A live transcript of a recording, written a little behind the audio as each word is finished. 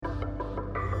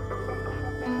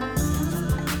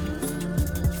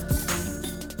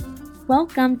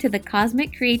Welcome to the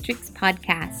Cosmic Creatrix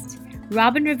podcast.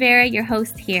 Robin Rivera, your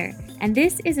host here, and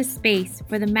this is a space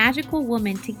for the magical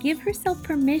woman to give herself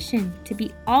permission to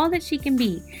be all that she can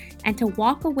be and to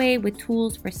walk away with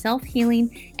tools for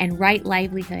self-healing and right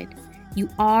livelihood. You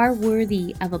are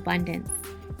worthy of abundance.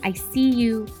 I see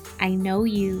you, I know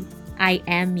you, I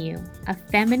am you, a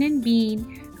feminine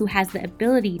being who has the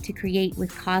ability to create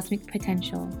with cosmic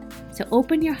potential. So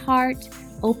open your heart,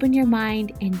 open your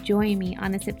mind, and join me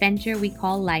on this adventure we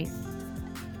call life.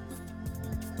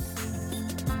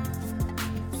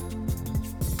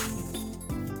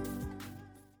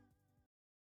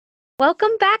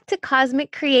 Welcome back to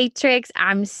Cosmic Creatrix.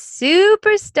 I'm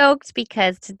super stoked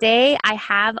because today I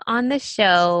have on the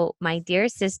show my dear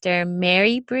sister,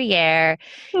 Mary Briere.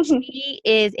 She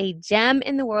is a gem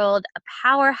in the world, a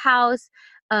powerhouse,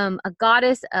 a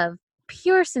goddess of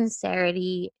pure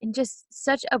sincerity, and just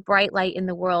such a bright light in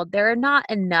the world. There are not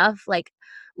enough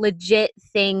legit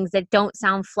things that don't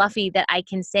sound fluffy that I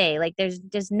can say. There's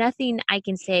just nothing I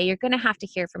can say. You're going to have to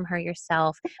hear from her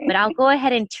yourself, but I'll go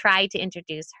ahead and try to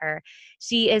introduce her.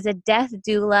 She is a death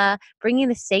doula, bringing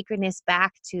the sacredness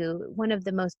back to one of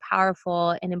the most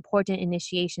powerful and important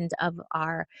initiations of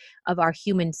our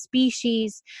human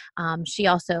species. She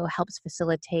also helps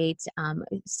facilitate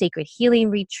sacred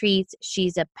healing retreats.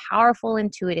 She's a powerful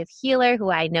intuitive healer who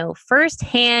I know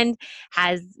firsthand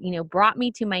has, brought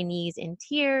me to my knees in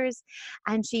tears.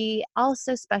 And she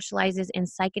also specializes in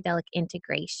psychedelic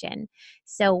integration.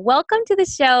 So welcome to the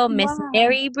show, Miss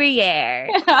Mary Briere.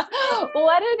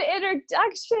 What an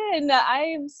introduction.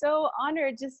 I am so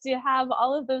honored just to have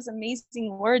all of those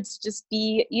amazing words just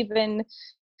be even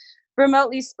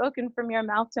remotely spoken from your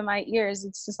mouth to my ears.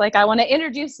 It's just like I want to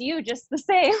introduce you just the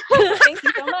same. Thank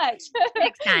you so much.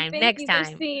 Next time. Thank you for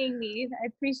seeing me. I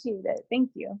appreciate it.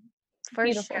 Thank you. For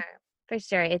Beautiful. sure. For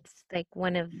sure. It's like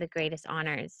one of the greatest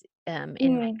honors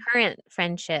in my current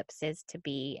friendships is to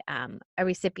be a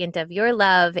recipient of your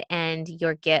love and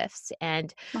your gifts,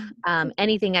 and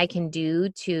anything I can do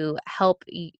to help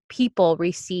people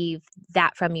receive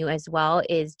that from you as well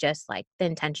is just like the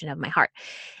intention of my heart.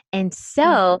 And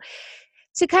so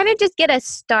to kind of just get us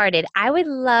started, I would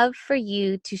love for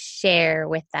you to share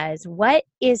with us what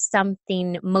is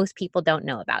something most people don't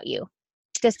know about you,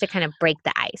 just to kind of break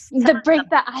the ice.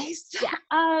 The ice? Yeah.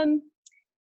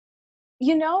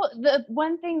 The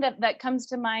one thing that comes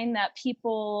to mind that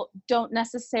people don't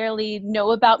necessarily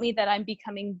know about me that I'm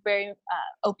becoming very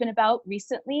open about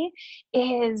recently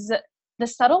is the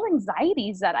subtle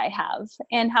anxieties that I have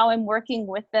and how I'm working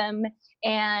with them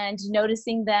and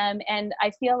noticing them. And I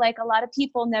feel like a lot of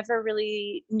people never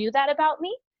really knew that about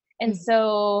me. And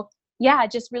so,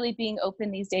 just really being open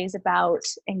these days about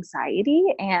anxiety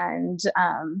and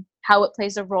how it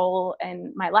plays a role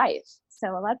in my life.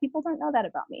 So a lot of people don't know that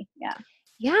about me. Yeah.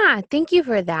 Yeah. Thank you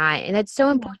for that. And that's so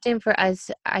important for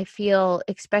us. I feel,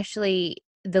 especially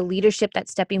the leadership that's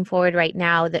stepping forward right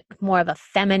now, that more of a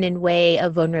feminine way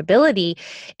of vulnerability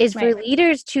is for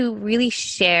leaders to really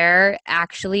share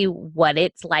actually what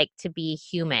it's like to be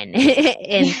human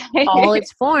in all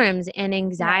its forms. And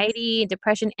anxiety,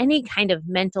 depression, any kind of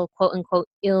mental quote unquote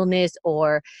illness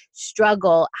or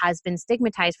struggle has been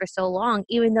stigmatized for so long,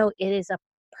 even though it is a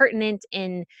pertinent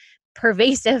and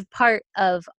pervasive part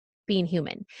of being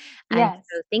human. And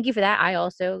so thank you for that. I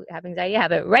also have anxiety. I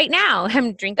have it right now.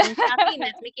 I'm drinking caffeine.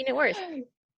 That's making it worse.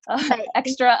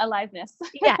 Extra aliveness.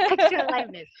 Yeah, extra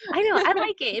aliveness. I know. I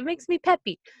like it. It makes me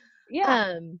peppy.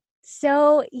 Yeah.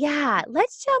 So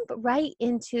let's jump right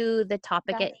into the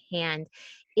topic at hand.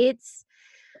 It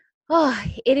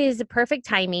is a perfect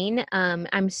timing.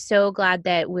 I'm so glad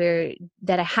that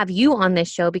I have you on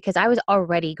this show, because I was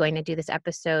already going to do this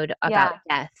episode about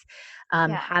death.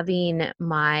 Having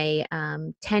my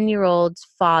 10-year-old's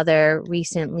father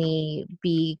recently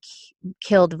be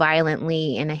killed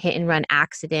violently in a hit and run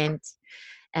accident.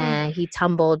 He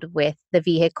tumbled with the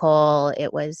vehicle.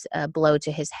 It was a blow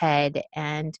to his head.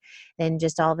 And then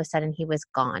just all of a sudden he was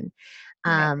gone.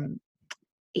 And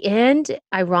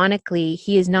ironically,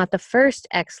 he is not the first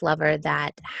ex-lover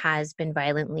that has been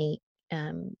violently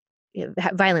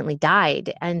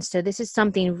died. And so this is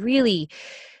something really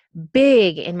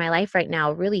big in my life right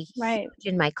now, really huge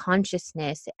in my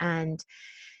consciousness. And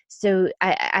so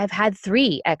I've had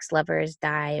 3 ex-lovers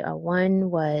die. One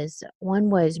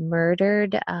was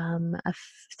murdered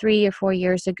 3 or 4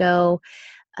 years ago.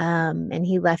 And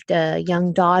he left a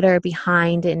young daughter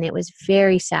behind, and it was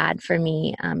very sad for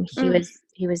me.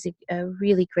 He was a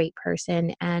really great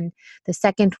person. And the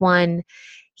second one,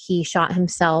 he shot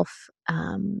himself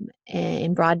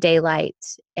in broad daylight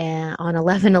and on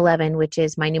 11/11, which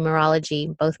is my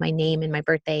numerology. Both my name and my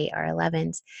birthday are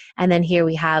 11s. And then here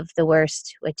we have the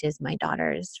worst, which is my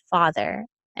daughter's father.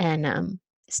 And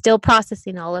still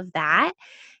processing all of that,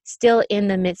 still in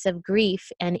the midst of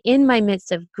grief. And in my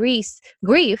midst of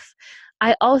grief,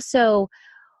 I also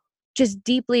just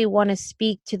deeply want to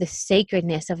speak to the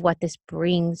sacredness of what this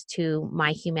brings to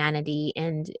my humanity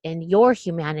and your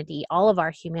humanity, all of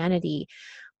our humanity.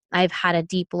 I've had a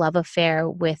deep love affair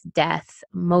with death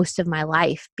most of my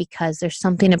life because there's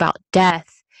something about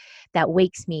death that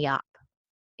wakes me up.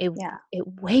 It Yeah. it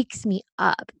wakes me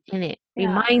up and it Yeah.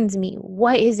 reminds me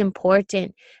what is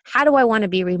important. How do I want to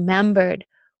be remembered?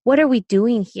 What are we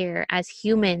doing here as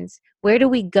humans? Where do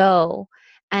we go?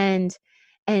 And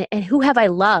and who have I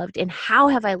loved and how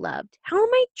have I loved? How am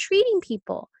I treating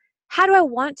people? How do I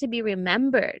want to be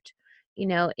remembered?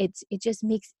 It just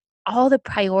makes all the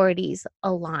priorities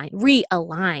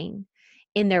realign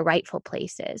in their rightful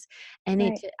places. And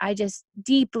Right. I just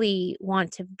deeply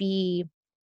want to be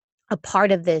a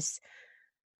part of this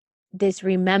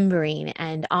remembering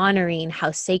and honoring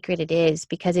how sacred it is,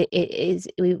 because it is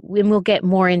we'll get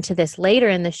more into this later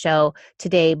in the show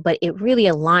today, but it really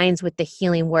aligns with the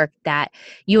healing work that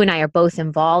you and I are both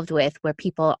involved with, where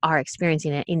people are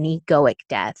experiencing an egoic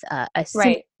death,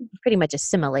 Right. pretty much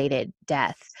assimilated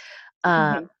death,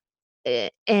 uh, Hmm.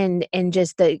 and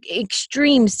just the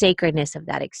extreme sacredness of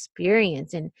that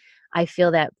experience. And I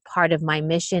feel that part of my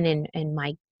mission and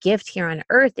my gift here on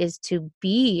earth is to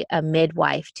be a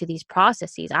midwife to these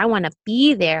processes. I want to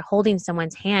be there holding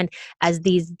someone's hand as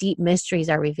these deep mysteries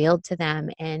are revealed to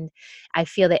them. And I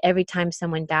feel that every time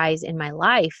someone dies in my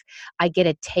life, I get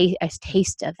a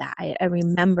taste of that, a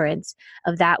remembrance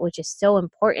of that, which is so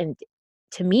important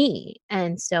to me.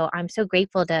 And so I'm so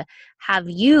grateful to have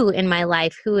you in my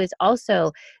life, who is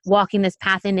also walking this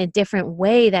path in a different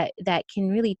way that can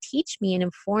really teach me and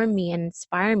inform me and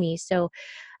inspire me. So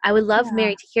I would love, Yeah.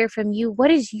 Mary, to hear from you. What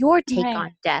is your take Right.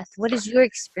 on death? What is your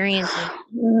experience and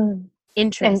Mm. And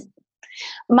interest?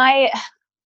 my,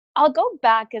 I'll go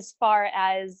back as far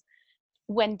as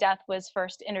when death was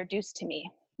first introduced to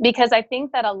me, because I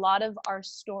think that a lot of our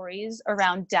stories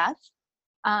around death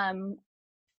um,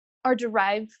 are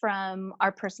derived from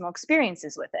our personal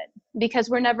experiences with it, because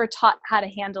we're never taught how to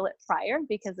handle it prior,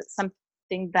 because it's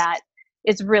something that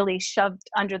is really shoved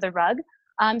under the rug.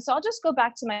 So I'll just go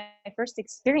back to my first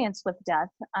experience with death,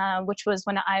 which was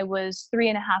when I was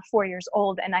 3.5, 4 years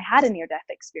old, and I had a near death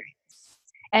experience.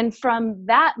 And from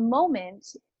that moment,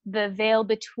 the veil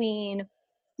between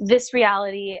this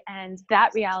reality and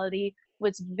that reality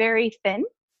was very thin.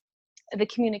 The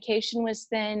communication was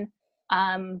thin.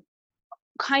 Um,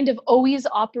 kind of always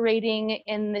operating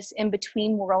in this in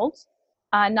between world,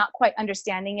 not quite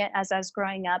understanding it as I was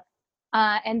growing up.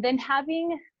 And then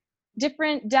having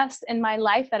different deaths in my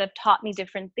life that have taught me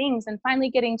different things. And finally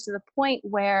getting to the point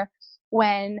where,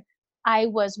 when I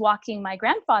was walking my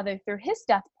grandfather through his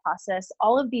death process,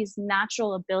 all of these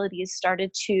natural abilities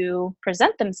started to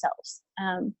present themselves.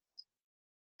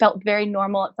 Felt very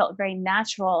normal. It felt very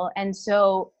natural. And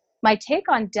so my take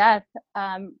on death,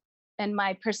 and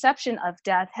my perception of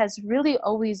death has really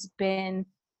always been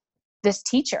this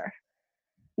teacher,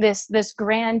 this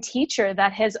grand teacher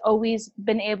that has always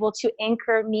been able to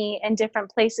anchor me in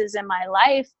different places in my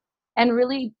life and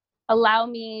really allow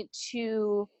me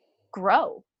to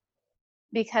grow,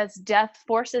 because death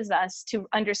forces us to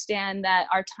understand that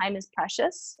our time is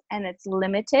precious and it's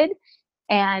limited.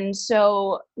 And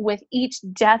so, with each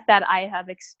death that I have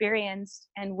experienced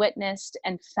and witnessed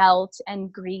and felt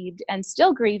and grieved and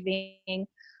still grieving,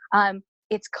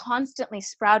 it's constantly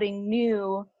sprouting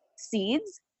new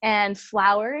seeds and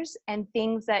flowers and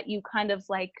things that you kind of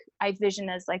like, I vision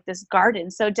as like this garden.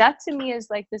 So, death to me is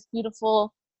like this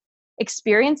beautiful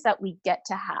experience that we get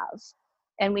to have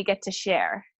and we get to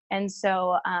share. And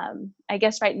so, I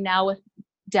guess right now with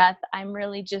death, I'm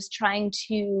really just trying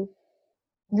to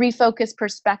refocus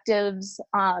perspectives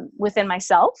within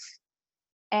myself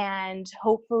and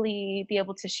hopefully be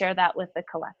able to share that with the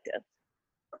collective.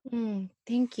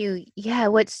 Thank you. Yeah,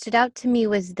 what stood out to me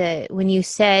was when you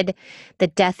said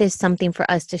that death is something for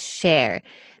us to share.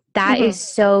 That is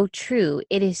Hmm. so true.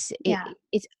 Yeah.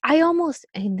 It's I almost,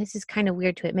 and this is kind of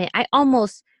weird to admit, I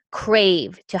almost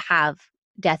crave to have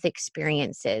death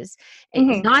experiences.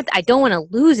 Hmm. Not, I don't want to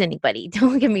lose anybody.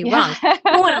 Don't get me wrong. Yeah.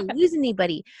 I don't want to lose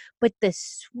anybody, but the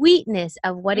sweetness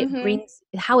of what it Hmm. brings,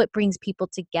 how it brings people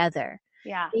together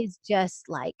Yeah. is just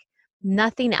like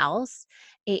nothing else.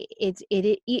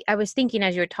 I was thinking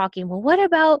as you were talking, well, what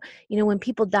about, when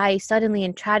people die suddenly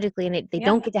and tragically, and they Yeah.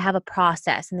 don't get to have a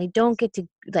process, and they don't get to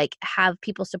like have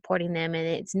people supporting them, and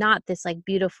it's not this like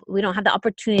beautiful, we don't have the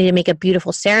opportunity to make a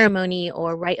beautiful ceremony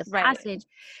or rite of Right. passage.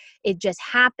 It just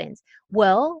happens.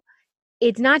 Well,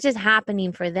 it's not just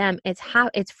happening for them.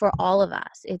 It's for all of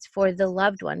us. It's for the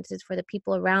loved ones. It's for the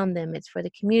people around them. It's for the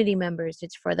community members.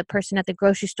 It's for the person at the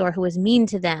grocery store who was mean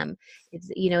to them.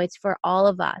 It's for all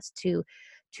of us to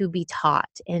be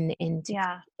taught and to come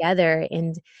Yeah. together.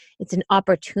 And it's an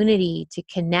opportunity to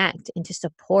connect and to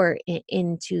support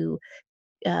into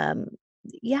um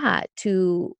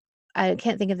to, I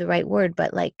can't think of the right word,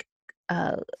 but like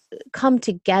uh come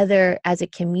together as a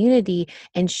community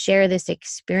and share this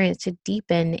experience to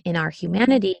deepen in our Mhm.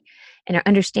 humanity and our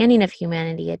understanding of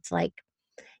humanity. It's like,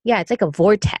 yeah, it's like a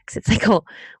vortex. It's like a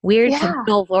weird Yeah.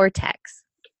 communal vortex.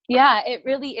 Yeah, it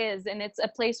really is. And it's a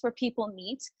place where people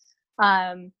meet.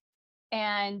 Um,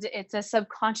 and it's a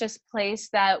subconscious place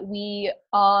that we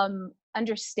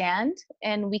understand,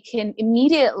 and we can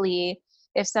immediately,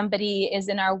 if somebody is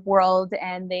in our world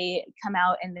and they come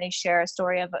out and they share a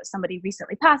story of somebody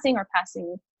recently passing or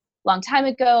passing a long time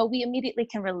ago, we immediately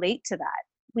can relate to that.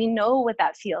 We know what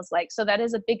that feels like. So that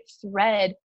is a big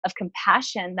thread of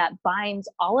compassion that binds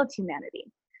all of humanity.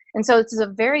 And so it's a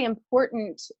very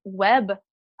important web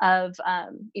of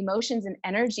emotions and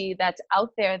energy that's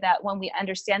out there, that when we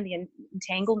understand the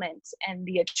entanglement and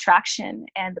the attraction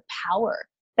and the power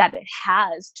that it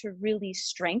has to really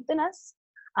strengthen us,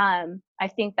 I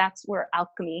think that's where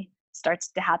alchemy starts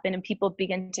to happen, and people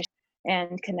begin to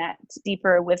and connect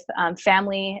deeper with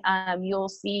family. You'll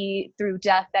see through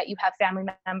death that you have family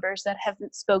members that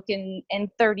haven't spoken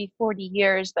in 30, 40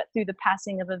 years, but through the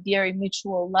passing of a very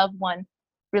mutual loved one,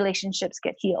 relationships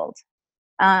get healed,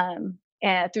 and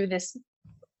through this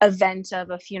event of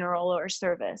a funeral or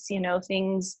service.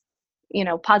 Things,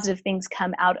 positive things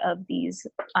come out of these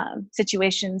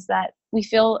situations that we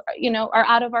feel, are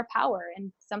out of our power,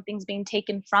 and something's being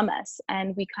taken from us,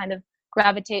 and we kind of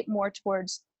gravitate more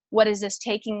towards, what is this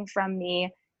taking from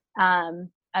me,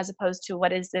 as opposed to,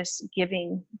 what is this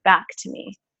giving back to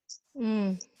me.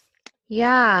 Mm.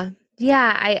 Yeah.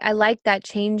 Yeah. I like that,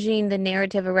 changing the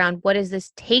narrative around what is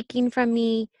this taking from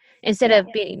me, instead Yeah. of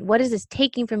being what is this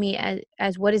taking from me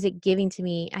as what is it giving to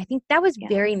me. I think that was Yeah.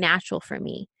 very natural for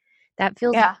me. That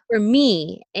feels, Yeah. for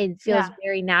me, it feels Yeah.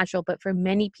 very natural, but for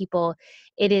many people,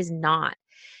 it is not.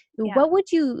 Yeah. What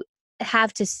would you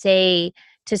have to say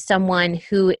to someone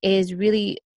who is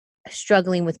really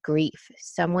struggling with grief?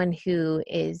 Someone who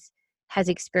has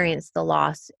experienced the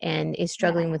loss and is Yeah.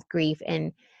 struggling with grief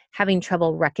and having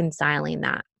trouble reconciling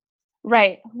that.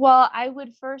 Right. Well, I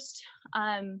would first,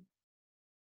 um,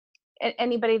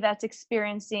 anybody that's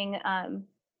experiencing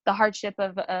the hardship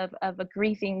of a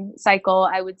grieving cycle,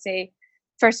 I would say,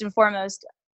 first and foremost,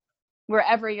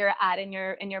 wherever you're at in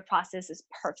your process is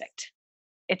perfect.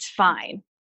 It's fine.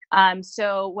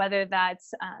 So whether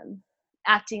that's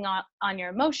acting on your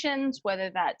emotions, whether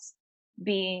that's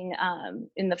being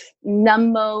in the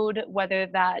numb mode, whether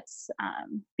that's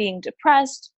being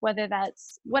depressed, whether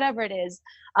that's whatever it is,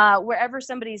 wherever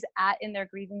somebody's at in their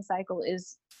grieving cycle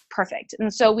is perfect.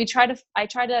 And so I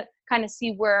try to kind of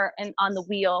see where and on the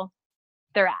wheel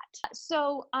they're at.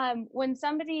 So when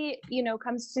somebody,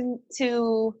 comes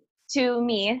to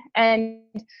me, and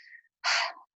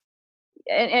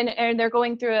they're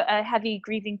going through a heavy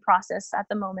grieving process at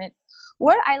the moment,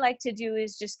 what I like to do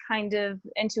is just kind of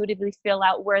intuitively feel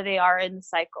out where they are in the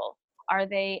cycle. Are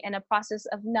they in a process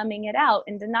of numbing it out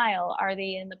in denial? Are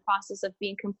they in the process of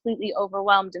being completely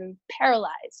overwhelmed and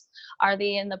paralyzed? Are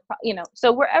they in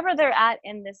so wherever they're at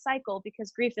in this cycle,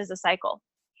 because grief is a cycle,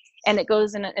 and it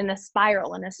goes in a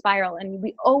spiral and a spiral, and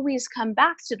we always come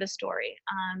back to the story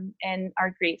and our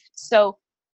grief. So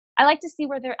I like to see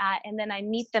where they're at, and then I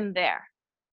meet them there.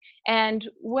 And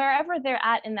wherever they're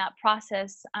at in that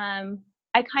process,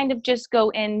 I kind of just go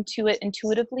into it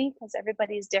intuitively, because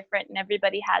everybody's different and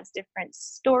everybody has different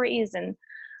stories and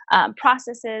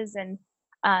processes and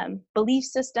belief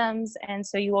systems. And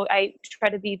so I try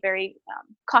to be very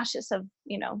cautious of,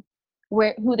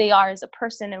 who they are as a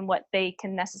person and what they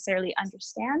can necessarily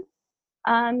understand.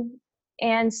 Um,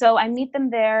 and so I meet them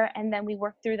there, and then we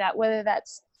work through that, whether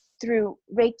that's through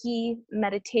Reiki,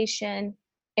 meditation,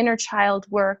 inner child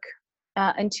work,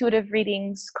 intuitive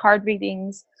readings, card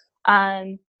readings.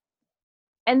 Um,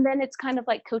 and then it's kind of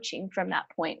like coaching from that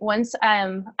point. Once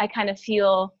I kind of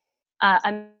feel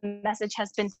a message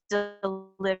has been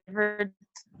delivered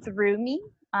through me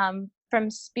from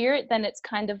spirit, then it's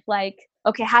kind of like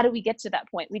okay, how do we get to that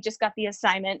point? We just got the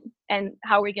assignment, and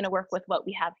how are we going to work with what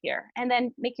we have here? And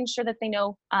then making sure that they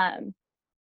know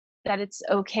that it's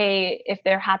okay if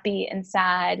they're happy and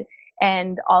sad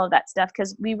and all of that stuff,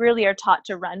 because we really are taught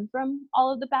to run from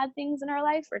all of the bad things in our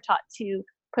life. We're taught to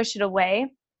push it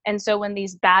away. And so when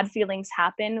these bad feelings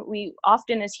happen, we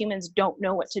often as humans don't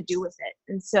know what to do with it.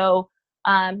 And so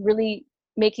really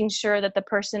making sure that the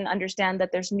person understand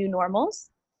that there's new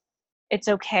normals. It's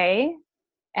okay.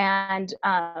 And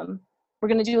we're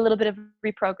going to do a little bit of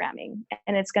reprogramming,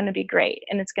 and it's going to be great,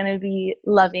 and it's going to be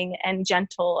loving and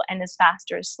gentle and as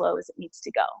fast or as slow as it needs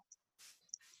to go.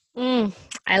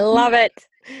 I love it.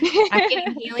 I'm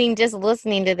getting healing just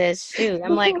listening to this. Shoot,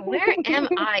 I'm like, where am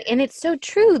I? And it's so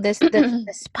true. The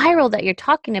spiral that you're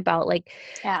talking about, like,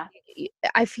 Yeah.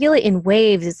 I feel it in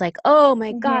waves. It's like, oh my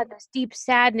Mm-hmm. God, this deep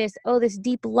sadness. Oh, this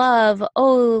deep love.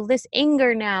 Oh, this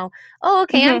anger now. Oh,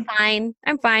 okay, Mm-hmm. I'm fine.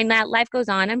 I'm fine. That life goes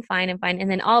on. I'm fine. I'm fine.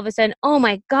 And then all of a sudden, oh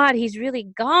my God, he's really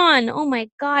gone. Oh my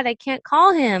God, I can't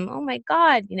call him. Oh my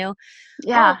God, oh,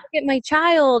 Yeah. look at my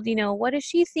child. What is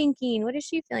she thinking? What is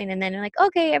she feeling? And then you're like,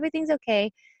 okay, everything's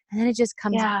okay. And then it just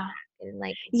comes back and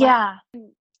like, wow. Yeah.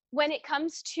 When it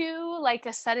comes to like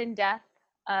a sudden death,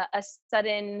 a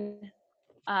sudden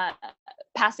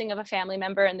passing of a family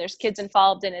member, and there's kids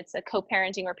involved, and it's a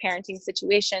co-parenting or parenting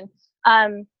situation,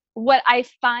 what I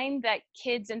find that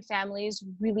kids and families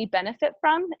really benefit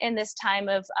from in this time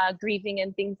of grieving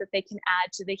and things that they can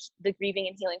add to the grieving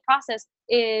and healing process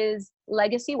is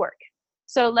legacy work.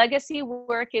 So legacy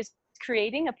work is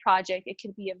creating a project. It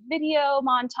could be a video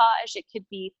montage. It could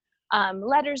be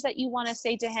letters that you want to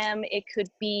say to him. It could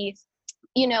be,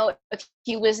 if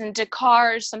he was into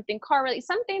cars, something car related,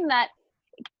 something that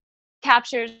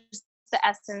captures the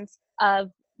essence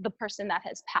of the person that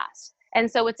has passed. And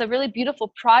so it's a really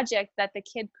beautiful project that the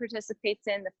kid participates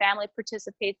in, the family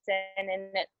participates in, and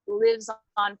it lives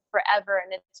on forever.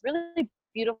 And it's really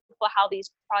beautiful how these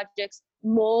projects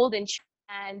mold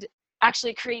and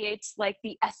actually creates like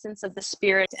the essence of the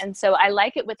spirit. And so I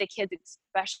like it with the kids,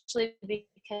 especially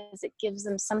because it gives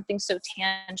them something so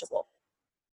tangible.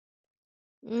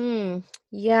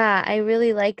 Yeah, I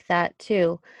really like that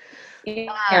too.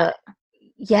 Yeah.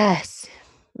 Yes.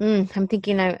 I'm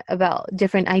thinking about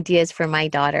different ideas for my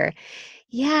daughter.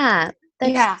 Yeah,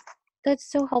 that's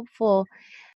so helpful.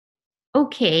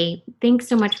 Okay, thanks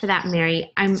so much for that,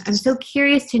 Mary. I'm so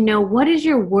curious to know, what does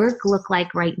your work look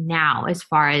like right now as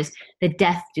far as the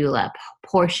death doula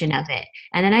portion of it?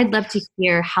 And then I'd love to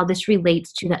hear how this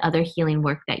relates to the other healing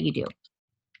work that you do.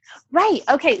 Right.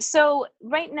 Okay. So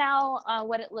right now,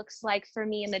 what it looks like for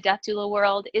me in the death doula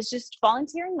world is just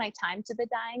volunteering my time to the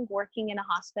dying, working in a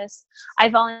hospice. I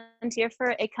volunteer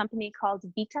for a company called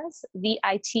Vitas,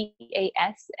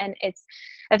 Vitas, and it's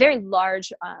a very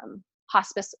large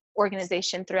hospice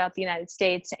organization throughout the United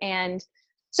States. And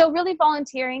so really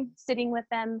volunteering, sitting with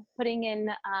them, putting in,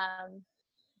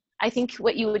 I think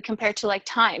what you would compare to like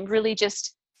time, really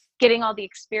just getting all the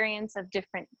experience of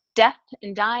different death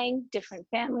and dying, different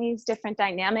families, different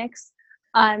dynamics.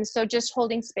 So just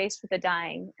holding space for the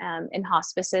dying in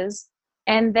hospices.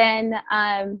 And then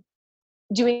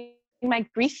doing my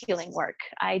grief healing work.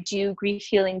 I do grief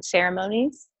healing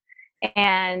ceremonies,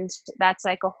 and that's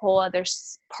like a whole other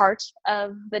part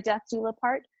of the death doula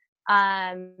part.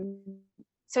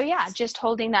 So yeah, just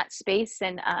holding that space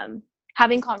and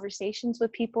having conversations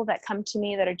with people that come to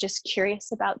me that are just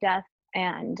curious about death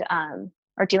and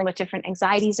are dealing with different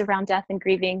anxieties around death and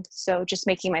grieving. So just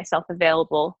making myself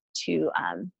available to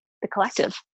the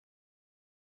collective.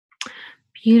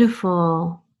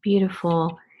 Beautiful,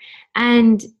 beautiful.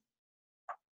 And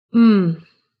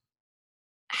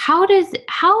how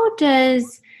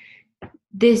does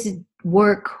this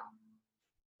work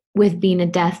with being a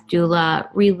death doula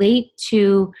relate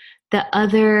to the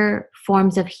other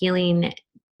forms of healing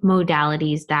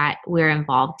modalities that we're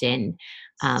involved in?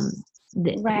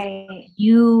 Right.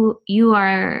 You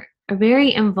are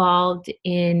very involved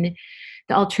in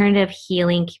the alternative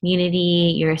healing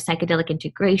community. You're a psychedelic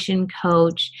integration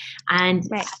coach, and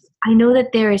Right. I know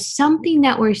that there is something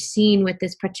that we're seeing with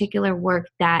this particular work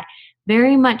that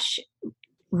very much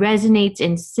resonates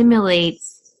and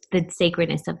simulates the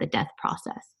sacredness of the death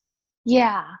process.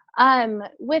 Yeah.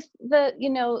 With the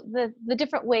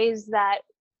different ways that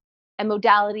and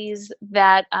modalities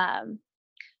that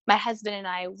my husband and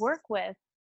I work with,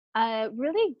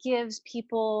 really gives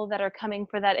people that are coming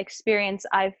for that experience,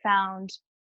 I've found,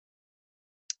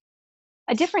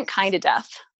 a different kind of death,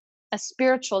 a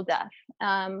spiritual death,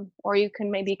 or you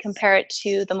can maybe compare it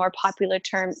to the more popular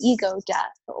term ego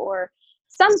death, or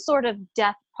some sort of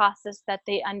death process that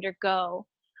they undergo.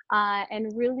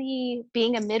 and really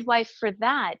being a midwife for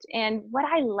that. And what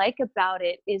I like about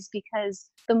it is because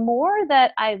the more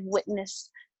that I've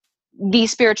witnessed the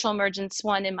spiritual emergence,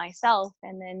 one in myself,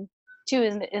 and then two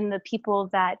in the people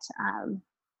that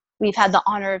we've had the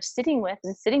honor of sitting with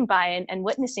and sitting by and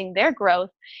witnessing their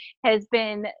growth, has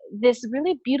been this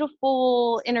really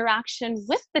beautiful interaction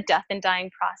with the death and dying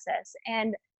process.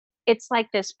 And it's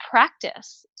like this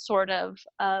practice sort of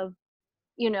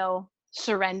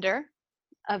surrender,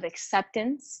 of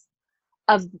acceptance,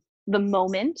 of the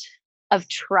moment, of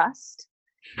trust.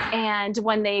 And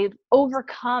when they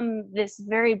overcome this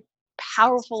very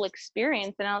powerful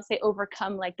experience, and I don't say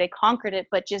overcome like they conquered it,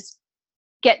 but just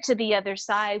get to the other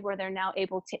side where they're now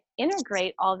able to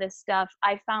integrate all this stuff,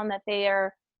 I found that they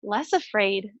are less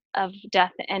afraid of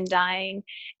death and dying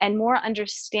and more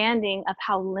understanding of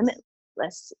how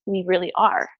limitless we really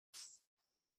are.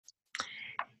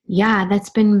 Yeah, that's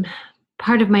been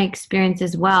part of my experience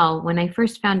as well. When I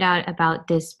first found out about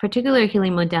this particular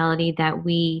healing modality that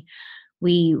we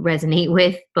resonate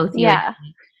with, both you and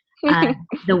Yeah.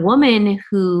 the woman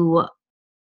who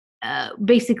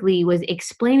basically was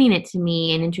explaining it to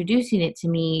me and introducing it to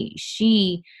me,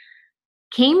 she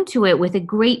came to it with a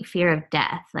great fear of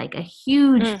death, like a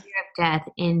huge fear of death.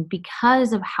 And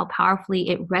because of how powerfully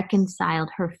it reconciled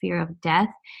her fear of death,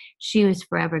 she was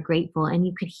forever grateful. And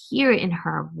you could hear it in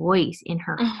her voice, in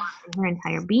her heart, in her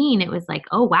entire being. It was like,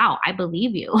 oh, wow, I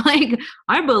believe you. Like,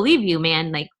 I believe you,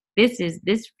 man. Like, this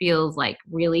feels like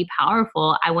really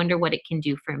powerful. I wonder what it can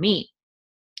do for me.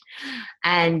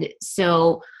 And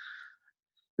so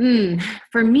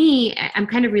for me, I'm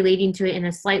kind of relating to it in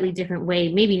a slightly different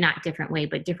way, maybe not different way,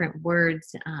 but different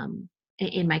words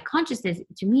in my consciousness.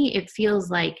 To me, it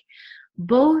feels like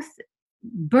both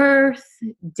birth,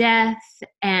 death,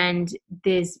 and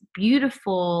this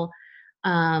beautiful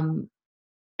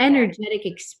energetic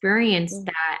experience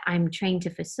that I'm trying to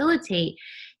facilitate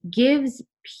gives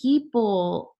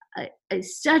people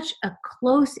such a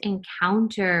close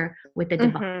encounter with the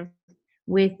divine,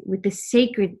 with the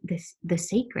sacred, the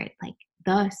sacred, like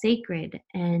the sacred.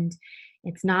 And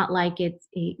it's not like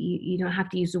you don't have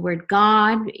to use the word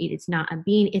God. It's not a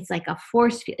being. It's like a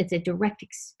force. It's a direct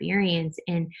experience.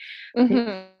 And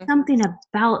there's something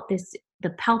about this,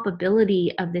 the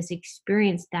palpability of this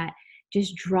experience that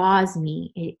just draws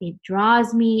me. It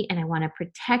draws me, and I want to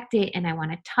protect it, and I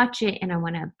want to touch it, and I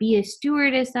want to be a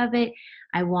stewardess of it.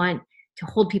 I want to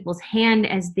hold people's hand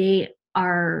as they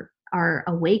are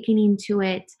awakening to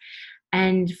it.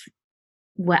 And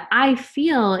what I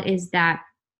feel is that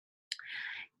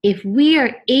if we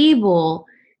are able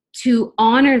to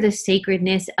honor the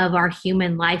sacredness of our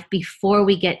human life before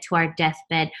we get to our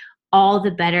deathbed, all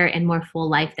the better and more full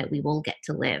life that we will get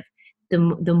to live.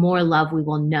 The more love we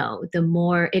will know, the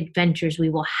more adventures we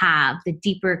will have, the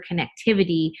deeper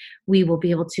connectivity we will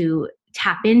be able to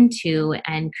tap into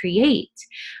and create.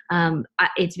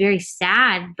 It's very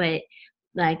sad, but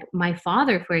like my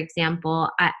father, for example,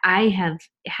 I have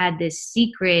had this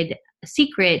secret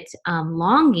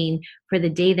longing for the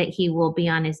day that he will be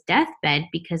on his deathbed,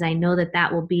 because I know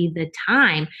that will be the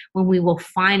time when we will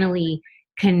finally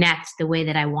connect the way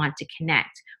that I want to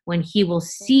connect, when he will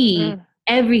see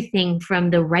everything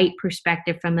from the right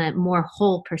perspective, from a more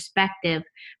whole perspective,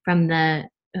 from the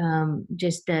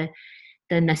just the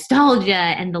nostalgia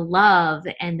and the love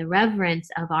and the reverence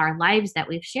of our lives that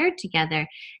we've shared together.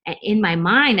 In my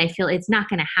mind, I feel it's not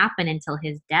going to happen until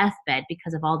his deathbed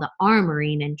because of all the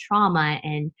armoring and trauma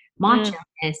and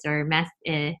macho-ness, or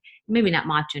maybe not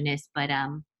macho-ness, but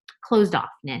closed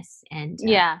offness.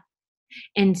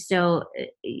 And so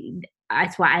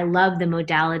that's why I love the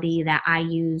modality that I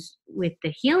use with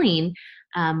the healing,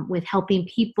 with helping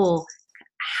people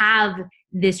have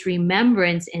this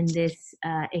remembrance and this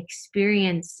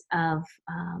experience of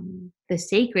the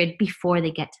sacred before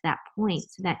they get to that point,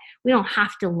 so that we don't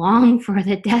have to long for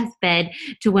the deathbed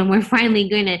to when we're finally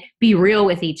going to be real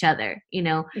with each other.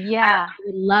 I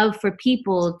would love for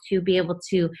people to be able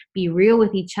to be real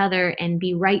with each other and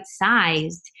be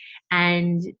right-sized,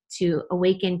 and to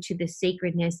awaken to the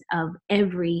sacredness of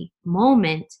every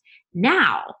moment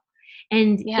now.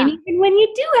 And even when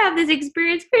you do have this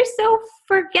experience, we're so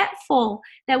forgetful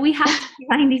that we have to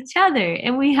find each other,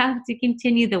 and we have to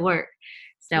continue the work.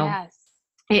 So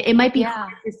it might be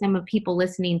hard for some of people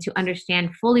listening to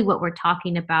understand fully what we're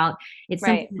talking about. It's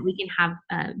something that we can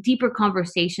have deeper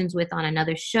conversations with on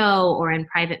another show or in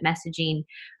private messaging.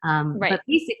 But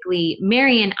basically,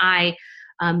 Mary and I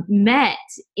met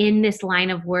in this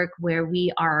line of work where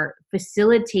we are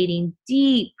facilitating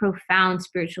deep, profound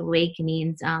spiritual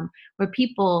awakenings, where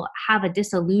people have a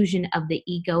disillusion of the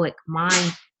egoic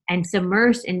mind and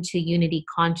submersed into unity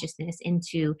consciousness,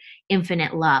 into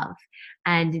infinite love.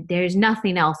 And there's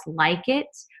nothing else like it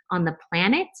on the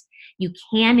planet. You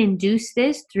can induce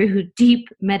this through deep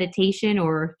meditation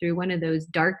or through one of those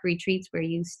dark retreats where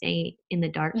you stay in the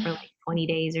dark for like 20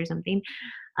 days or something.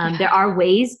 There are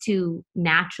ways to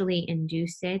naturally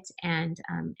induce it, and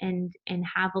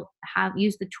have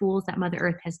use the tools that Mother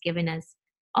Earth has given us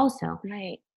also.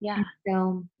 Right. Yeah. And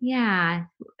so, yeah.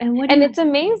 And it's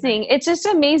amazing. It's just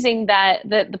amazing that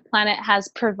the planet has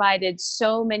provided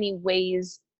so many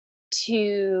ways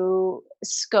to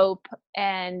scope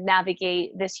and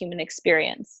navigate this human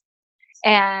experience.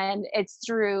 And it's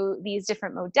through these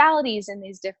different modalities and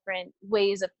these different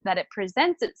ways that it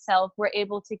presents itself, we're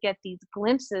able to get these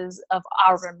glimpses of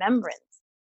our remembrance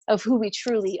of who we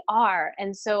truly are.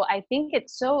 And so I think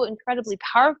it's so incredibly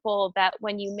powerful that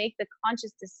when you make the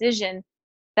conscious decision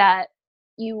that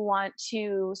you want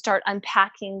to start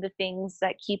unpacking the things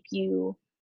that keep you,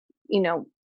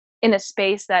 in a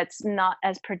space that's not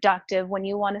as productive, when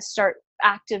you want to start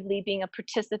actively being a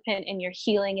participant in your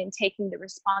healing and taking the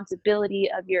responsibility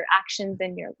of your actions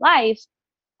in your life,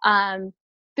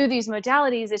 through these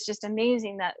modalities, it's just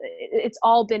amazing that it's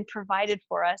all been provided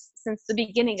for us since the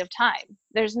beginning of time.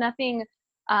 There's nothing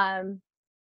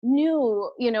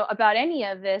new, about any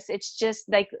of this. It's just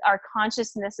like our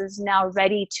consciousness is now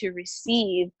ready to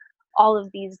receive all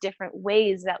of these different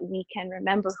ways that we can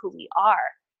remember who we are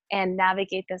and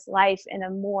navigate this life in a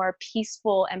more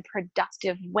peaceful and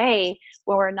productive way,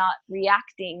 where we're not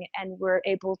reacting and we're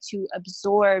able to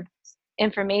absorb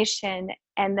information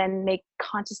and then make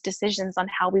conscious decisions on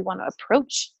how we want to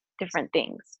approach different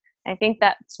things. I think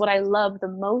that's what I love the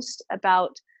most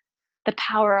about the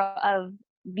power of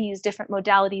these different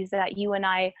modalities that you and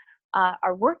I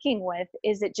are working with,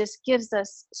 is it just gives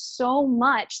us so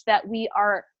much that we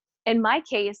are, in my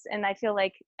case, and I feel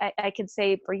like I could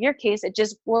say for your case, it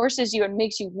just forces you and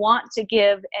makes you want to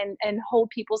give and hold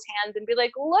people's hands and be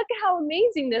like, look how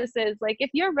amazing this is. Like,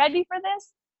 if you're ready for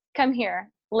this, come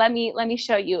here. Let me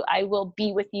show you. I will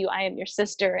be with you. I am your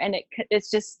sister. And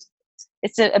it's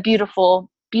a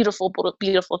beautiful, beautiful,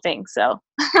 beautiful thing. So.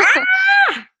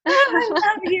 I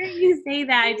love hearing you say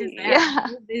that. I just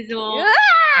have a visual,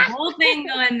 the whole thing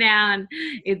going down.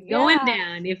 It's going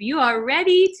down. If you are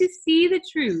ready to see the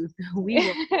truth, we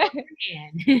will hold your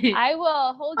hand. I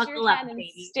will hold your hand and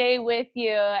stay with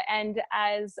you. And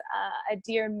as a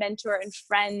dear mentor and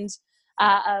friend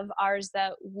of ours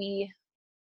that we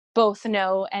both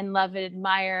know and love and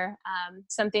admire,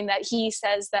 something that he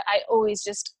says that I always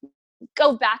just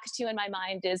go back to in my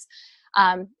mind is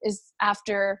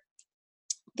after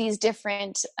these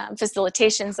different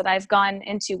facilitations that I've gone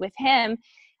into with him,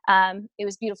 it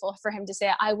was beautiful for him to say,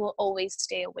 I will always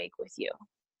stay awake with you.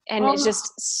 And it's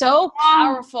just so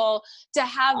powerful to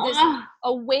have this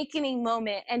awakening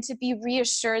moment and to be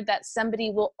reassured that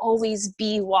somebody will always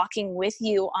be walking with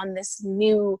you on this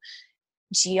new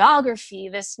geography,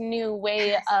 this new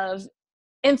way of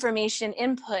information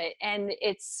input. And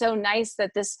it's so nice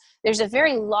that there's a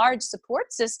very large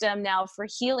support system now for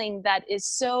healing that is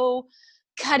so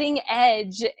cutting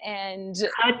edge and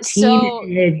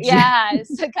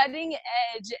cutting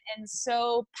edge and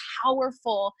so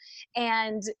powerful.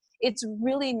 And it's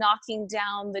really knocking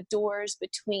down the doors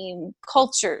between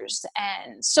cultures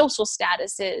and social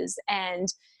statuses and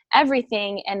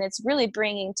everything. And it's really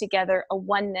bringing together a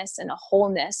oneness and a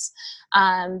wholeness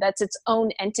that's its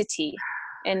own entity.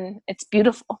 And it's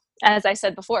beautiful. As I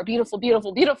said before, beautiful,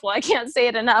 beautiful, beautiful. I can't say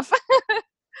it enough.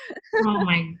 Oh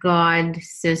my God,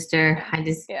 sister.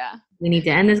 We need to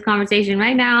end this conversation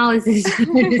right now. This is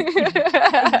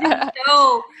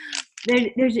so,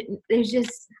 there's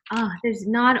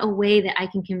not a way that I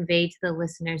can convey to the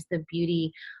listeners the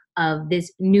beauty of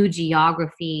this new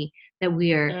geography that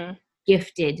we are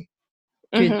gifted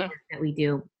through the work that we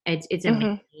do. It's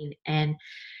amazing. And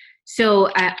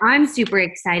so I'm super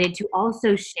excited to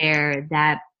also share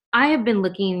that I have been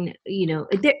looking,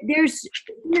 there's, as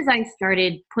soon as I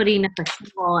started putting up a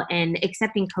table and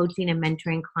accepting coaching and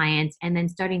mentoring clients and then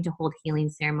starting to hold healing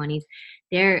ceremonies,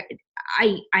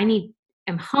 I'm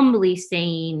humbly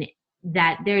saying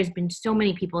that there's been so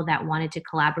many people that wanted to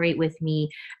collaborate with me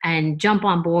and jump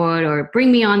on board or bring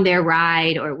me on their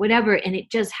ride or whatever. And it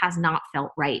just has not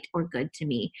felt right or good to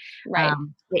me. Right.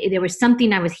 There was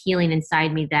something I was healing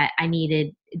inside me that I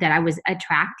needed that I was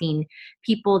attracting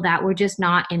people that were just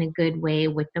not in a good way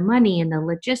with the money and the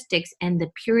logistics and the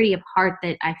purity of heart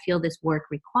that I feel this work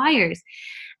requires.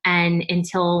 And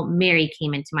until Mary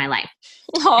came into my life.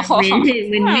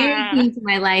 When Mary came to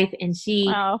my life, and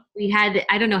we had,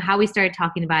 I don't know how we started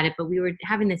talking about it, but we were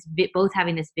having both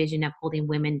having this vision of holding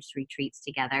women's retreats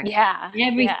together. Yeah. And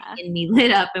everything in me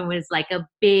lit up and was like a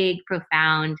big,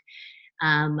 profound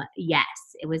yes.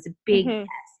 It was a big yes.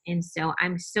 And so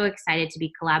I'm so excited to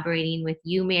be collaborating with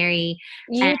you, Mary.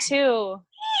 You too.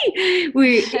 I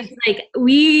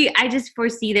just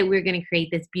foresee that we're going to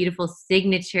create this beautiful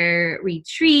signature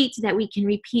retreat that we can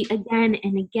repeat again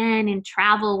and again and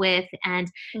travel with,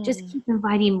 and just keep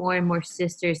inviting more and more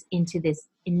sisters into this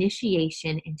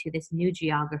initiation into this new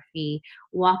geography,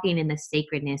 walking in the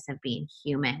sacredness of being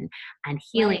human and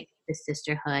healing the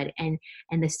sisterhood and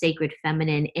the sacred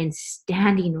feminine, and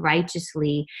standing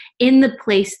righteously in the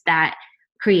place that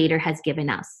Creator has given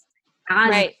us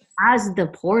as the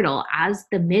portal, as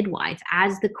the midwife,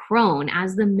 as the crone,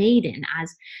 as the maiden,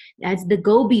 as the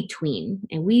go-between.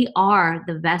 And we are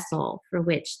the vessel for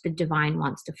which the divine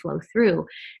wants to flow through.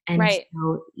 And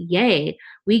so, yay,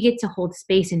 we get to hold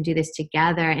space and do this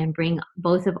together and bring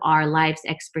both of our life's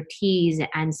expertise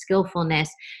and skillfulness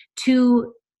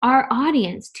to our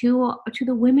audience, to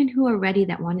the women who are ready,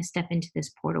 that want to step into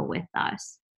this portal with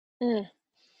us. Wow.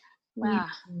 Yeah.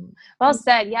 Well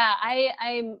said. Yeah.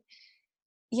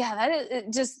 That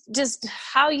is just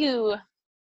how you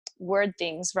word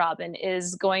things, Robin,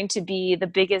 is going to be the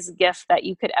biggest gift that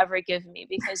you could ever give me,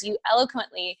 because you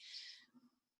eloquently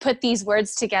put these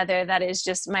words together that is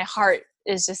just, my heart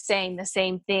is just saying the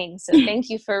same thing. So thank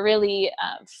you for really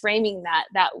framing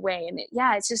that way. And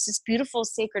it's just this beautiful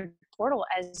sacred portal,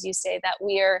 as you say, that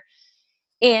we're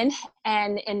in,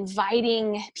 and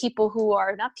inviting people who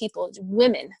are not people,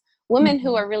 women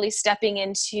who are really stepping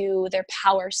into their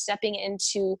power, stepping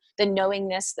into the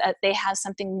knowingness that they have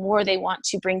something more they want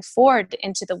to bring forward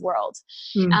into the world.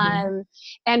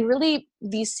 And really,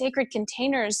 these sacred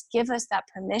containers give us that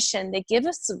permission. They give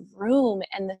us the room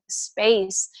and the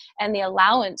space and the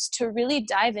allowance to really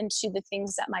dive into the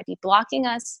things that might be blocking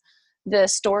us, the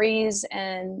stories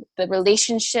and the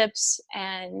relationships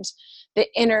and the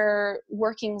inner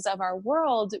workings of our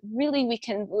world. Really, we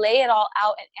can lay it all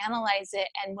out and analyze it.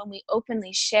 And when we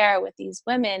openly share with these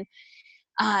women,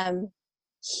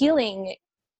 healing,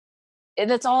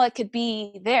 that's all it could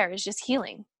be. There is just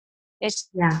healing. It's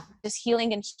just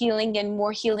healing and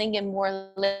more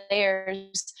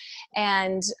layers.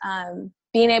 And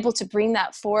being able to bring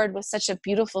that forward with such a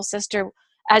beautiful sister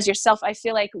as yourself. I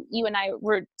feel like you and I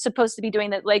were supposed to be doing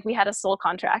that. Like, we had a soul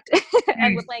contract.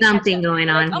 And we're playing something going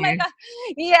on here. Oh my God.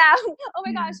 Yeah. Oh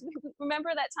my gosh. Remember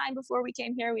that time before we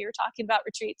came here, we were talking about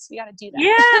retreats. We got to do that.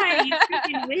 Yeah. You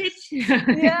freaking witch.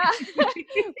 Yeah.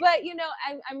 But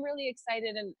I'm really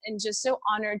excited and just so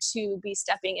honored to be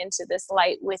stepping into this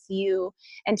light with you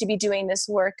and to be doing this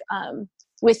work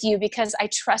with you, because I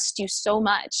trust you so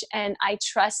much. And I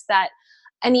trust that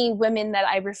any women that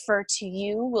I refer to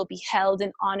you will be held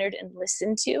and honored and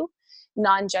listened to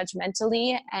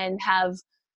non-judgmentally, and have,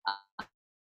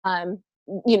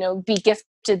 be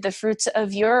gifted the fruits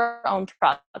of your own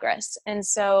progress. And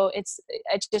so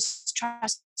I just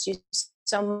trust you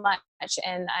so much,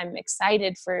 and I'm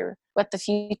excited for what the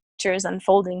future is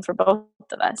unfolding for both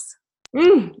of us.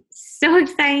 So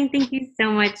exciting. Thank you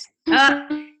so much.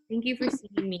 Thank you for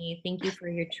seeing me. Thank you for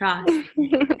your trust.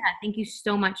 Thank you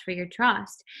so much for your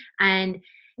trust. And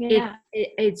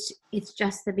it's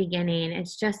just the beginning.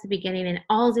 It's just the beginning. And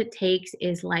all it takes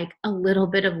is like a little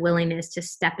bit of willingness to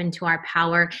step into our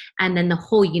power, and then the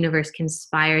whole universe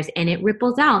conspires and it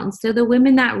ripples out. And so the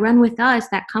women that run with us,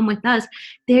 that come with us,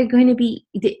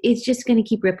 it's just going to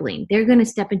keep rippling. They're going to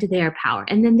step into their power,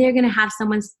 and then they're going to have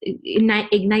someone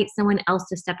ignite someone else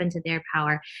to step into their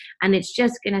power. And it's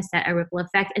just going to set a ripple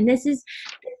effect. And this is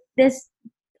the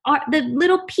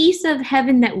little piece of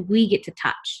heaven that we get to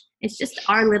touch. It's just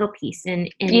our little piece, and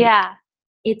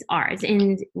it's ours,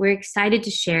 and we're excited to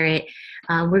share it.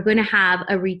 We're going to have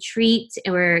a retreat,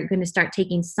 and we're going to start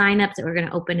taking signups, and we're going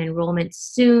to open enrollment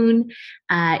soon.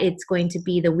 It's going to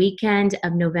be the weekend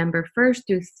of November 1st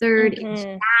through 3rd in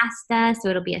Shasta, so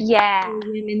it'll be a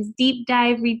women's deep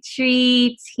dive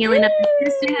retreat, healing up the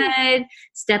sisterhood,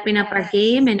 stepping up our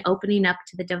game, and opening up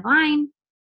to the divine.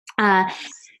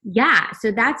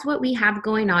 So that's what we have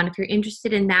going on. If you're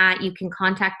interested in that, you can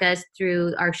contact us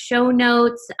through our show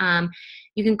notes.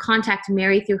 You can contact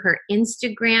Mary through her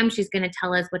Instagram. She's going to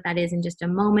tell us what that is in just a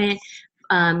moment.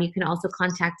 You can also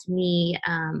contact me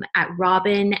at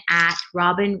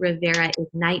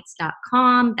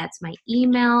Robin@robinriveraignites.com. That's my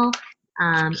email.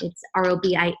 It's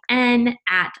ROBIN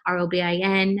at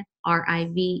ROBINRIVERA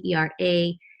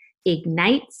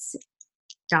ignites.com.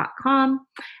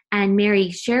 And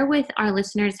Mary, share with our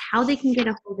listeners how they can get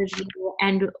a hold of you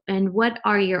and what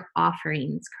are your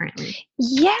offerings currently?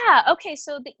 Yeah. Okay.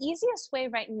 So the easiest way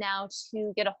right now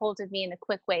to get a hold of me in a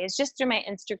quick way is just through my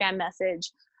Instagram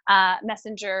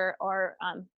messenger, or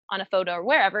on a photo or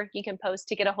wherever you can post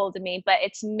to get a hold of me. But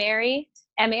it's Mary,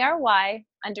 Mary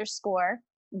 _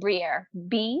 Briere,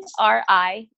 BRIERRE.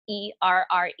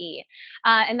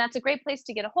 And that's a great place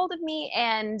to get a hold of me.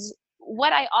 And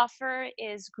what I offer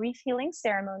is grief healing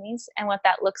ceremonies. And what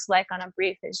that looks like on a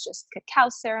brief is just cacao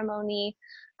ceremony,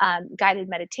 guided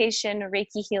meditation,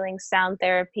 Reiki healing, sound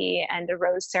therapy, and a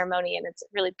rose ceremony. And it's a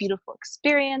really beautiful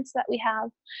experience that we have.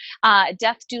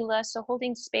 Death doula, so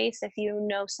holding space if you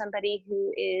know somebody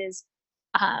who is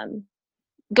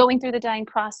going through the dying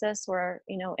process, or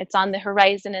it's on the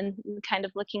horizon and kind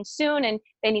of looking soon, and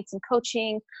they need some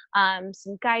coaching,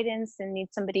 some guidance, and need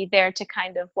somebody there to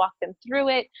kind of walk them through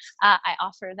it. I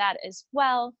offer that as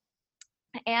well.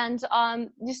 And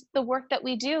just the work that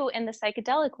we do in the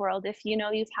psychedelic world, if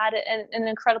you've had an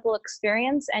incredible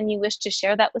experience and you wish to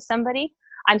share that with somebody,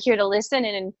 I'm here to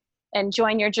listen and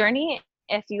join your journey.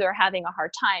 If you are having a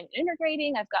hard time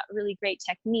integrating, I've got really great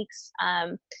techniques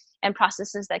and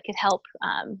processes that could help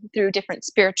through different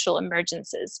spiritual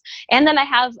emergences. And then I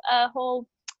have a whole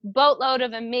boatload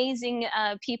of amazing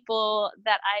people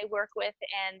that I work with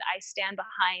and I stand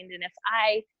behind. And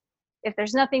if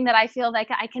there's nothing that I feel like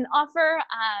I can offer,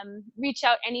 reach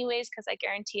out anyways, because I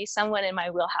guarantee someone in my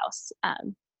wheelhouse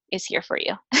is here for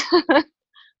you.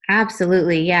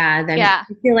 Absolutely. Yeah. I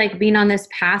feel like being on this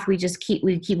path, we keep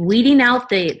weeding out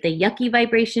the yucky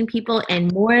vibration people,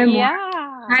 and more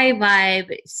high vibe,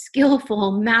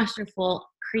 skillful, masterful,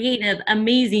 creative,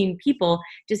 amazing people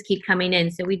just keep coming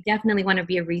in. So we definitely want to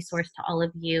be a resource to all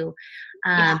of you.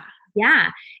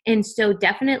 And so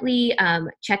definitely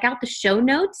check out the show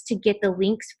notes to get the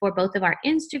links for both of our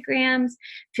Instagrams.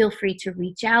 Feel free to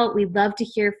reach out. We'd love to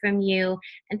hear from you.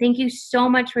 And thank you so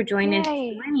much for joining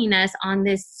us on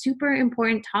this super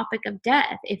important topic of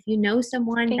death. If you know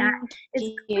someone that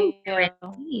is going through it,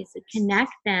 please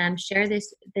connect them, share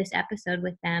this episode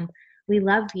with them. We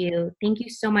love you. Thank you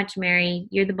so much, Mary.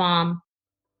 You're the bomb.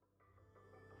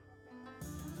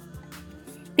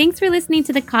 Thanks for listening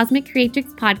to the Cosmic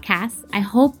Creatrix podcast. I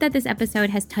hope that this episode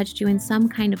has touched you in some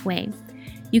kind of way.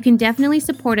 You can definitely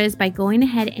support us by going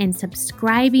ahead and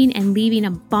subscribing and leaving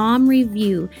a bomb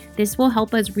review. This will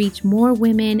help us reach more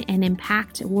women and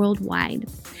impact worldwide.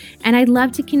 And I'd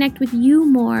love to connect with you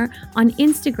more on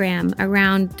Instagram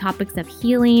around topics of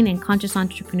healing and conscious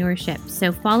entrepreneurship.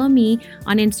 So follow me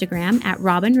on Instagram at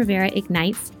Robin Rivera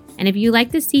Ignites. And if you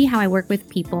like to see how I work with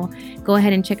people, go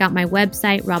ahead and check out my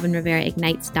website,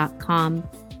 robinriveraignites.com.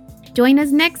 Join us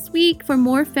next week for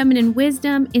more feminine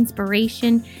wisdom,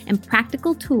 inspiration, and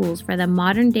practical tools for the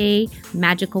modern day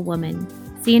magical woman.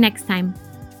 See you next time.